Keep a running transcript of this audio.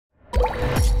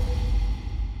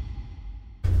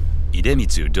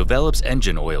Idemitsu develops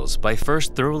engine oils by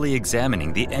first thoroughly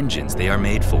examining the engines they are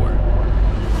made for.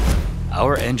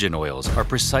 Our engine oils are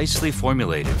precisely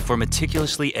formulated for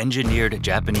meticulously engineered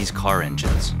Japanese car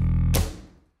engines.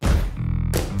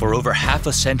 For over half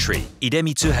a century,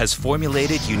 Idemitsu has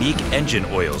formulated unique engine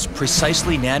oils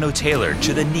precisely nano-tailored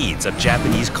to the needs of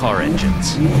Japanese car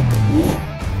engines.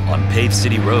 On paved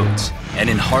city roads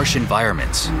and in harsh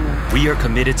environments, we are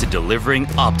committed to delivering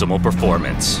optimal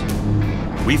performance.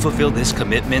 We fulfill this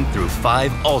commitment through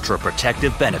 5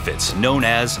 ultra-protective benefits known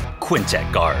as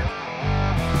Quintet Guard.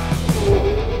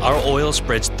 Our oil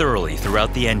spreads thoroughly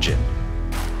throughout the engine.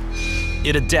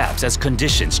 It adapts as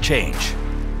conditions change.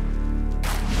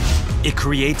 It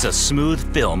creates a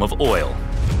smooth film of oil.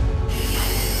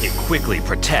 It quickly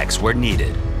protects where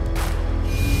needed.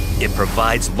 It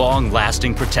provides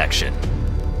long-lasting protection.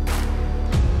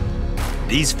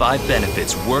 These 5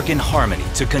 benefits work in harmony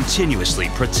to continuously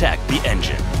protect the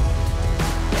engine.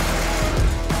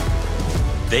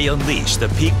 They unleash the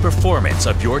peak performance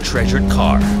of your treasured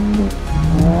car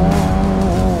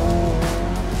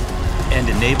and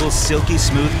enable silky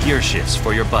smooth gear shifts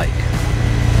for your bike.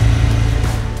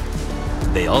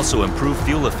 They also improve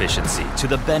fuel efficiency to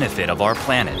the benefit of our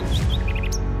planet.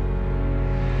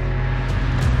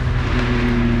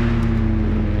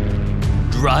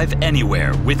 Drive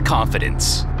anywhere with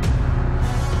confidence.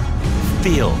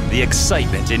 Feel the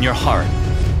excitement in your heart.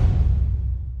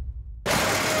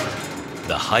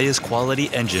 The highest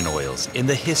quality engine oils in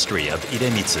the history of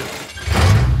Idemitsu.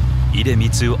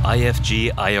 Idemitsu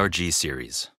IFG IRG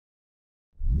series.